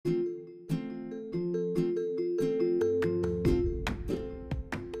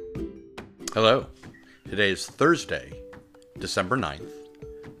Hello. Today is Thursday, December 9th.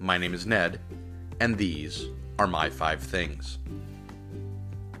 My name is Ned, and these are my 5 things.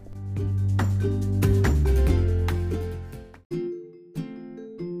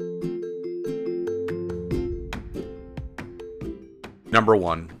 Number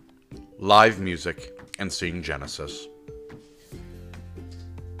 1. Live music and seeing Genesis.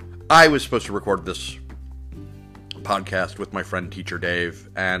 I was supposed to record this podcast with my friend Teacher Dave,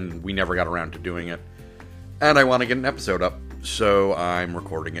 and we never got around to doing it. And I want to get an episode up, so I'm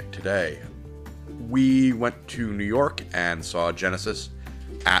recording it today. We went to New York and saw Genesis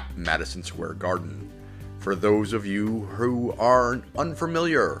at Madison Square Garden. For those of you who are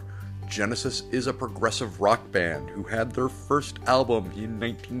unfamiliar, Genesis is a progressive rock band who had their first album in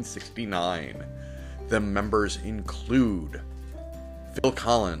 1969. The members include Phil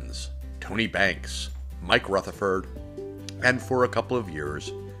Collins, Tony Banks, Mike Rutherford, and for a couple of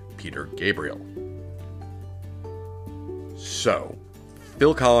years, Peter Gabriel. So,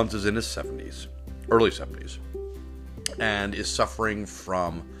 Phil Collins is in his 70s, early 70s, and is suffering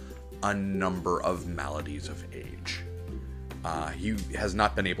from a number of maladies of age. He has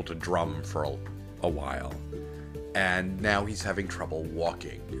not been able to drum for a while, and now he's having trouble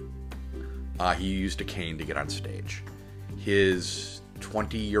walking. He used a cane to get on stage. His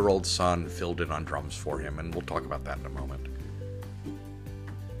 20-year-old son filled in on drums for him, and we'll talk about that in a moment.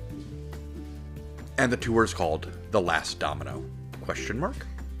 And the tour is called The Last Domino? ?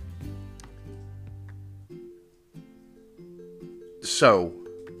 So,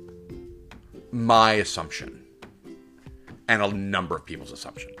 my assumption, and a number of people's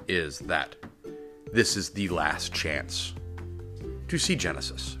assumption, is that this is the last chance to see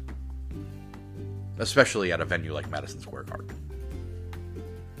Genesis, especially at a venue like Madison Square Garden.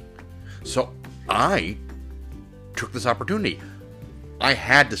 So I took this opportunity. I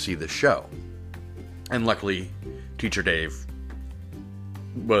had to see this show. And luckily, Teacher Dave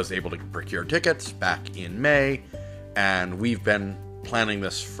was able to procure tickets back in May, and we've been planning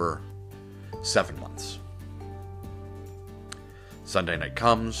this for 7 months. Sunday night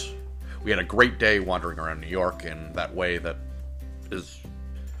comes. We had a great day wandering around New York in that way that is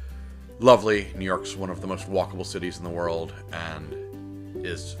lovely. New York's one of the most walkable cities in the world and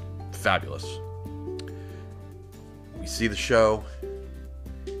is fabulous. We see the show.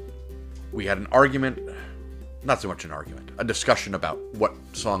 We had an argument, not so much an argument, a discussion about what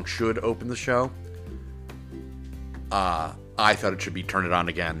song should open the show. I thought it should be Turn It On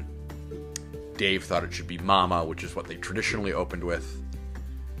Again. Dave thought it should be Mama, which is what they traditionally opened with.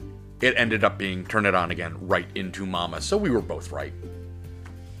 It ended up being Turn It On Again right into Mama, so we were both right.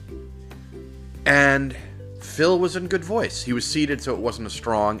 And Phil was in good voice. He was seated, so it wasn't as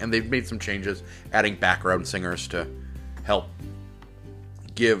strong, and they've made some changes, adding background singers to help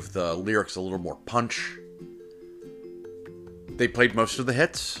give the lyrics a little more punch. They played most of the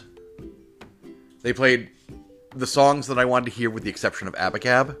hits. They played the songs that I wanted to hear with the exception of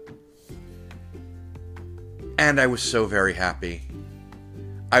Abacab. And I was so very happy.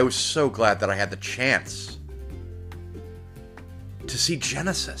 I was so glad that I had the chance to see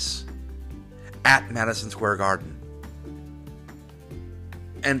Genesis at Madison Square Garden.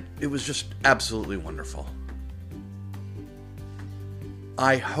 And it was just absolutely wonderful.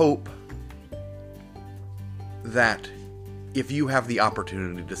 I hope that if you have the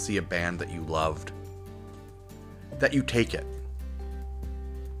opportunity to see a band that you loved, that you take it.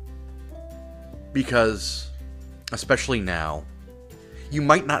 Because, especially now, you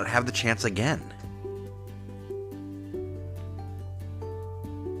might not have the chance again.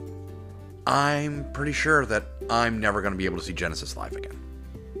 I'm pretty sure that I'm never going to be able to see Genesis live again.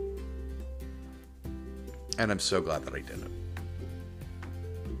 And I'm so glad that I did it.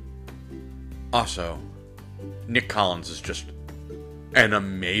 Also, Nick Collins is just an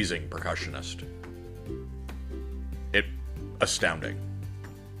amazing percussionist. Astounding.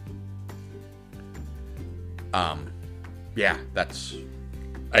 Yeah, that's...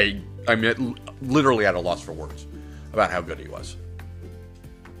 I'm literally at a loss for words about how good he was.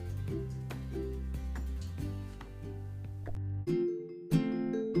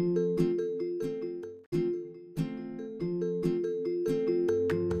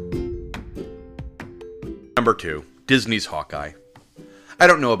 Number 2, Disney's Hawkeye. I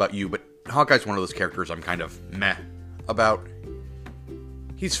don't know about you, but Hawkeye's one of those characters I'm kind of meh about.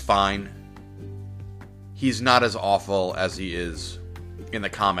 He's fine. He's not as awful as he is in the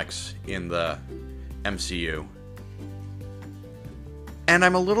comics in the MCU. And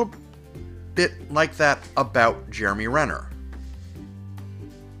I'm a little bit like that about Jeremy Renner.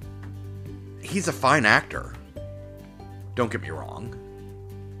 He's a fine actor. Don't get me wrong.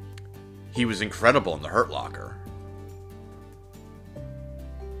 He was incredible in The Hurt Locker.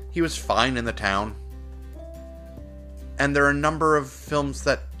 He was fine in The Town. And there are a number of films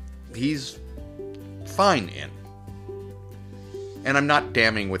that he's fine in. And I'm not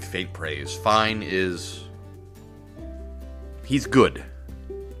damning with faint praise. Fine is... he's good.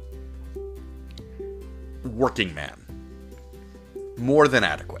 Working Man. More than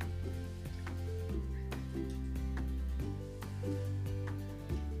adequate.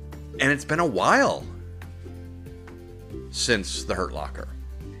 And it's been a while since The Hurt Locker.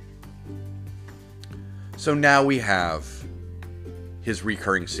 So now we have his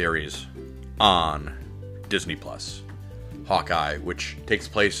recurring series on Disney Plus, Hawkeye, which takes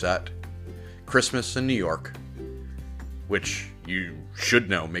place at Christmas in New York, which you should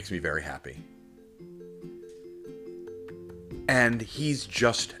know makes me very happy. And he's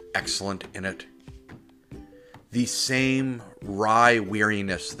just excellent in it. The same wry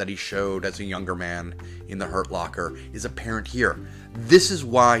weariness that he showed as a younger man in The Hurt Locker is apparent here. This is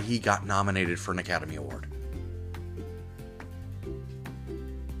why he got nominated for an Academy Award.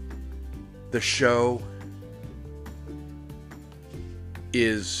 The show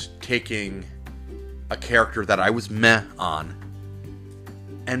is taking a character that I was meh on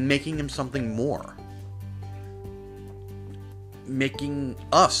and making him something more. Making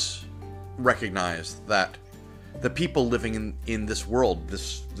us recognize that the people living in this world,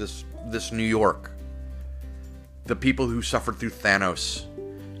 this New York, the people who suffered through Thanos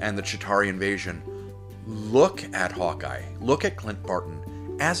and the Chitauri invasion, look at Hawkeye, look at Clint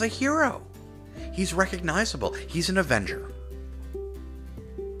Barton as a hero. He's recognizable. He's an Avenger.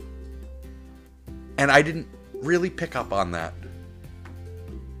 And I didn't really pick up on that.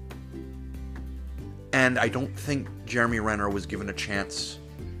 And I don't think Jeremy Renner was given a chance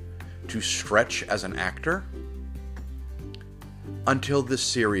to stretch as an actor until this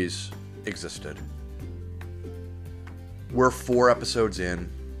series existed. We're 4 episodes in,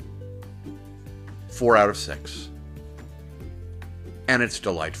 4 out of 6. And it's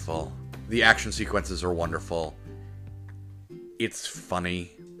delightful. The action sequences are wonderful. It's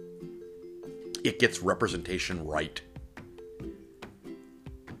funny. It gets representation right.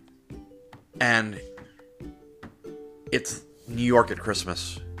 And it's New York at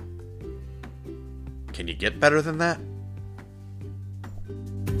Christmas. Can you get better than that?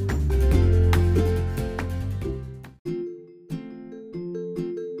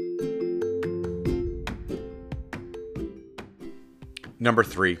 Number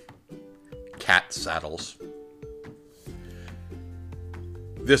 3, cat saddles.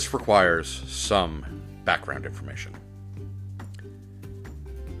 This requires some background information.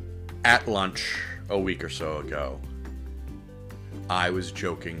 At lunch a week or so ago, I was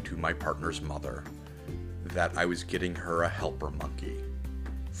joking to my partner's mother that I was getting her a helper monkey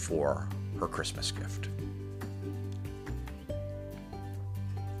for her Christmas gift.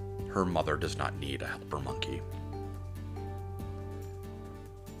 Her mother does not need a helper monkey.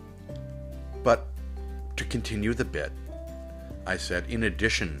 But to continue the bit, I said, in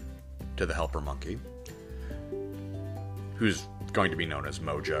addition to the helper monkey, who's going to be known as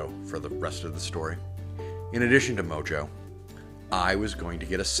Mojo for the rest of the story, in addition to Mojo, I was going to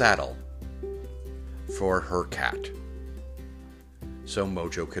get a saddle for her cat so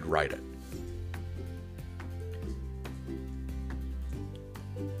Mojo could ride it.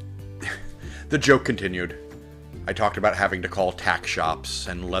 The joke continued. I talked about having to call tack shops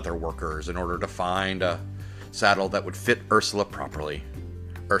and leather workers in order to find a saddle that would fit Ursula properly.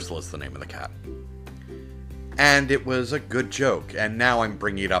 Ursula's the name of the cat. And it was a good joke, and now I'm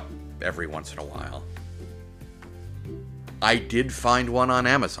bringing it up every once in a while. I did find one on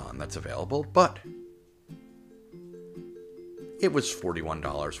Amazon that's available, but it was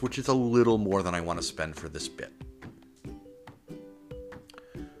 $41, which is a little more than I want to spend for this bit.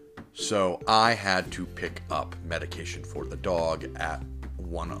 So I had to pick up medication for the dog at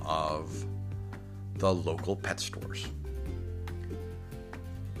one of the local pet stores.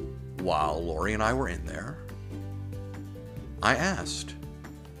 While Lori and I were in there, I asked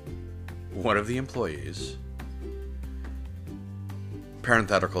one of the employees,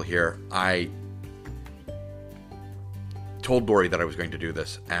 parenthetical here, I told Lori that I was going to do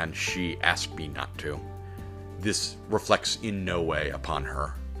this, and she asked me not to. This reflects in no way upon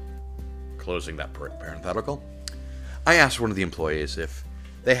her. Closing that parenthetical. I asked one of the employees if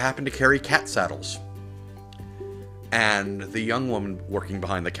they happened to carry cat saddles. And the young woman working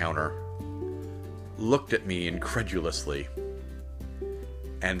behind the counter looked at me incredulously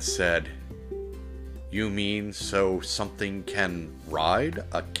and said, "You mean so something can ride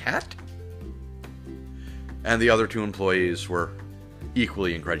a cat?" And the other 2 employees were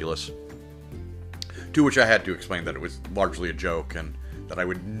equally incredulous. To which I had to explain that it was largely a joke and that I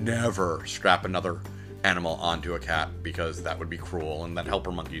would never strap another animal onto a cat because that would be cruel, and that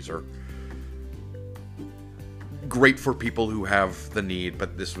helper monkeys are great for people who have the need,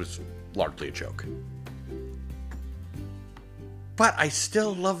 but this was largely a joke. But I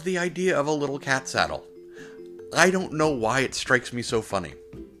still love the idea of a little cat saddle. I don't know why it strikes me so funny.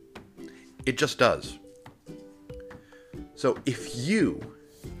 It just does. So if you,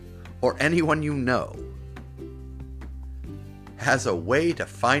 or anyone you know, has a way to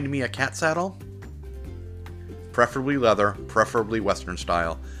find me a cat saddle, preferably leather, preferably Western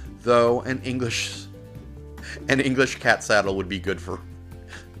style, though an English cat saddle would be good for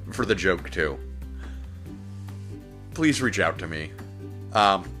the joke too. Please reach out to me.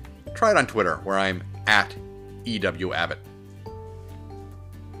 Try it on Twitter, where I'm at EW Abbott.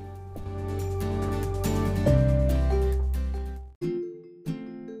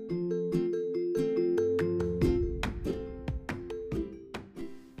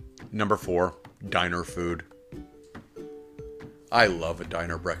 Number 4, diner food. I love a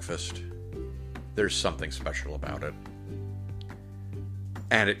diner breakfast. There's something special about it.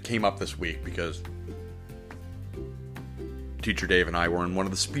 And it came up this week because Teacher Dave and I were in one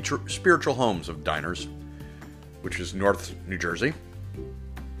of the spiritual homes of diners, which is North New Jersey.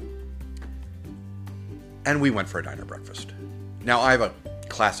 And we went for a diner breakfast. Now, I have a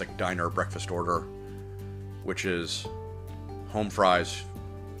classic diner breakfast order, which is home fries,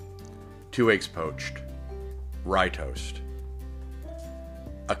 2 eggs poached, rye toast,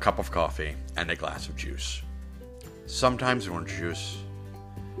 a cup of coffee, and a glass of juice. Sometimes orange juice,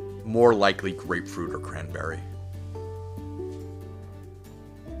 more likely grapefruit or cranberry.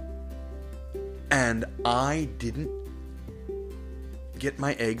 And I didn't get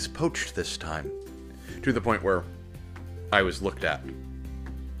my eggs poached this time, to the point where I was looked at.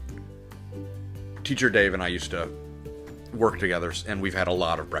 Teacher Dave and I used to work together, and we've had a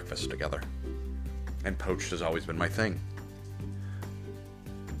lot of breakfast together. And poached has always been my thing.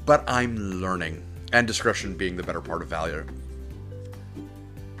 But I'm learning, and discretion being the better part of valor,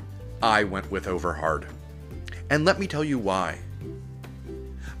 I went with over hard. And let me tell you why.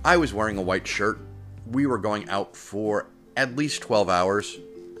 I was wearing a white shirt. We were going out for at least 12 hours.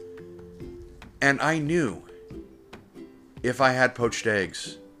 And I knew if I had poached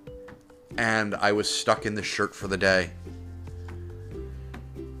eggs and I was stuck in the shirt for the day,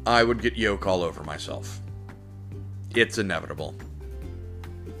 I would get yolk all over myself. It's inevitable.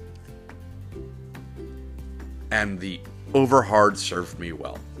 And the over hard served me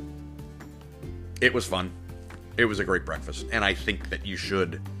well. It was fun. It was a great breakfast, and I think that you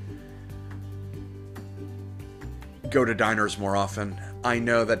should go to diners more often. I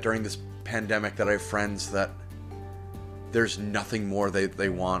know that during this pandemic that I have friends that there's nothing more they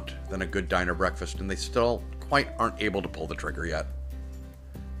want than a good diner breakfast, and they still quite aren't able to pull the trigger yet.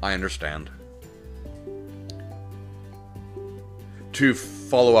 I understand. To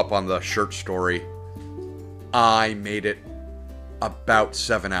follow up on the shirt story, I made it about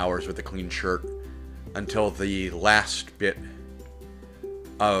 7 hours with a clean shirt until the last bit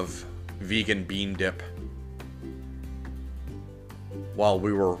of vegan bean dip while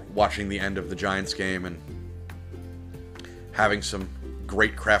we were watching the end of the Giants game and having some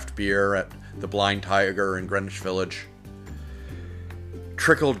great craft beer at the Blind Tiger in Greenwich Village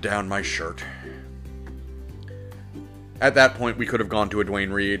trickled down my shirt. At that point, we could have gone to a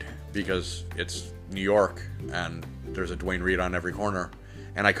Duane Reade because it's New York and there's a Duane Reade on every corner,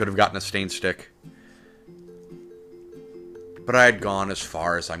 and I could have gotten a stain stick. But I had gone as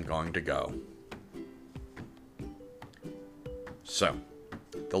far as I'm going to go. So,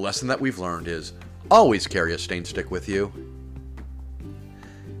 the lesson that we've learned is always carry a stain stick with you.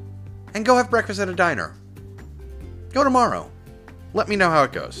 And go have breakfast at a diner. Go tomorrow. Let me know how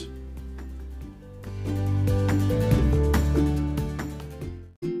it goes.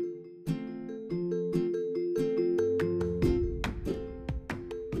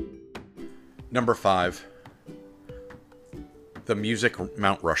 Number 5. The music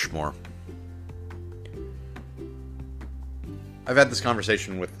Mount Rushmore. I've had this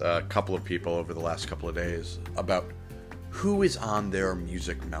conversation with a couple of people over the last couple of days about who is on their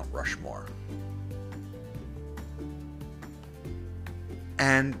music Mount Rushmore.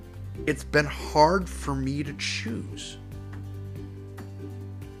 And it's been hard for me to choose.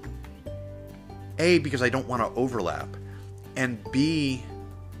 A, because I don't want to overlap. And B,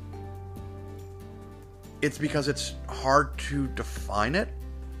 it's because it's hard to define it.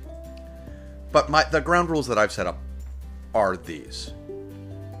 But the ground rules that I've set up are these.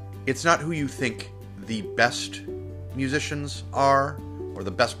 It's not who you think the best musicians are or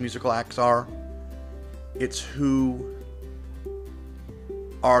the best musical acts are. It's who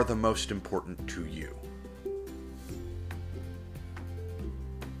are the most important to you.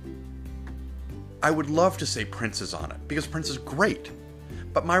 I would love to say Prince is on it, because Prince is great.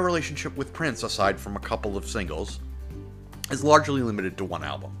 But my relationship with Prince, aside from a couple of singles, is largely limited to one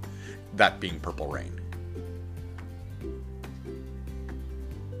album, that being Purple Rain.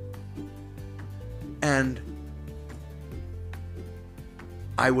 And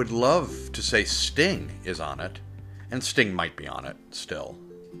I would love to say Sting is on it, and Sting might be on it still.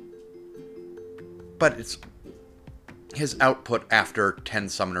 But it's his output after 10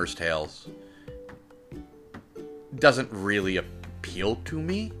 Summoner's Tales doesn't really appeal to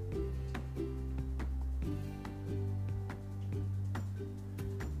me.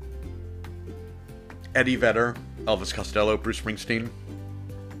 Eddie Vedder, Elvis Costello, Bruce Springsteen,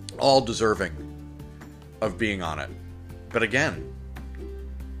 all deserving of being on it. But again,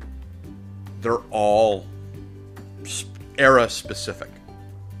 they're all era specific.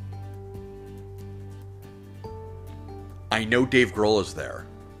 I know Dave Grohl is there.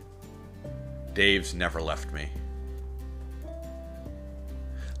 Dave's never left me.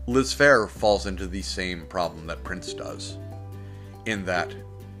 Liz Phair falls into the same problem that Prince does, in that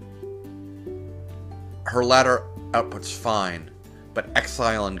her latter output's fine, but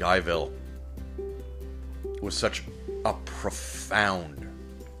Exile in Guyville was such a profound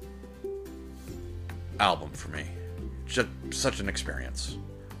album for me. Just such an experience.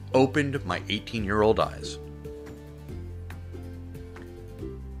 Opened my 18-year-old eyes.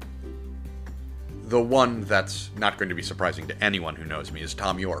 The one that's not going to be surprising to anyone who knows me is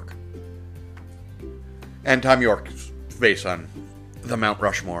Thom Yorke. And Thom Yorke's face on the Mount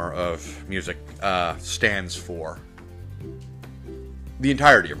Rushmore of music stands for the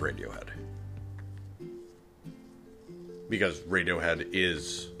entirety of Radiohead. Because Radiohead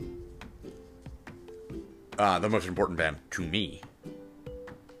is the most important band to me.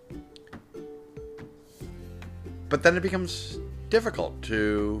 But then it becomes difficult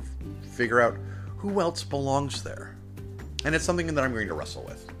to figure out who else belongs there. And it's something that I'm going to wrestle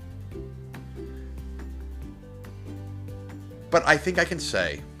with. But I think I can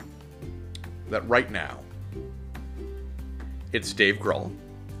say that right now, it's Dave Grohl,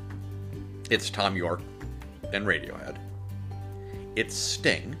 it's Thom Yorke and Radiohead, it's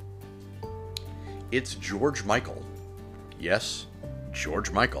Sting, it's George Michael, yes,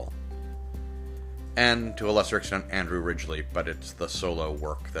 George Michael, and to a lesser extent Andrew Ridgeley, but it's the solo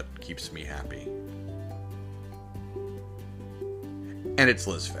work that keeps me happy. And it's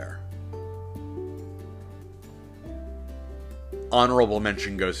Liz Phair. Honorable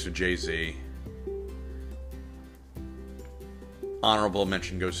mention goes to Jay-Z. Honorable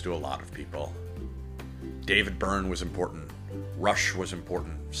mention goes to a lot of people. David Byrne was important. Rush was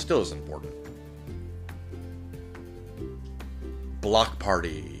important. Still is important. Block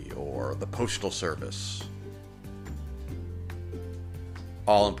Party or the Postal Service.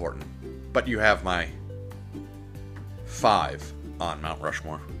 All important. But you have my 5 on Mount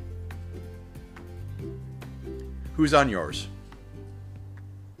Rushmore. Who's on yours?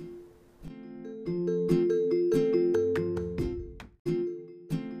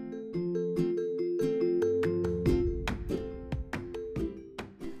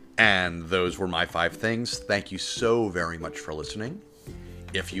 And those were my 5 things. Thank you so very much for listening.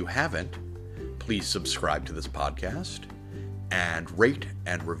 If you haven't, please subscribe to this podcast and rate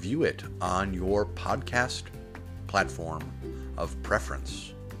and review it on your podcast platform of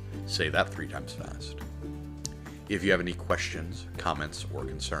preference. Say that 3 times fast. If you have any questions, comments, or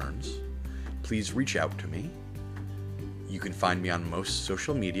concerns, please reach out to me. You can find me on most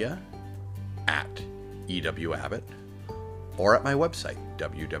social media at EWAbbott or at my website,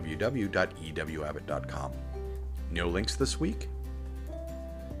 www.ewabbott.com. No links this week.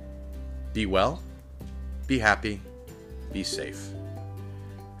 Be well, be happy, be safe.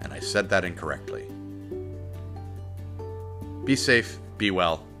 And I said that incorrectly. Be safe, be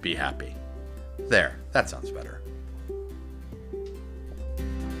well, be happy. There, that sounds better.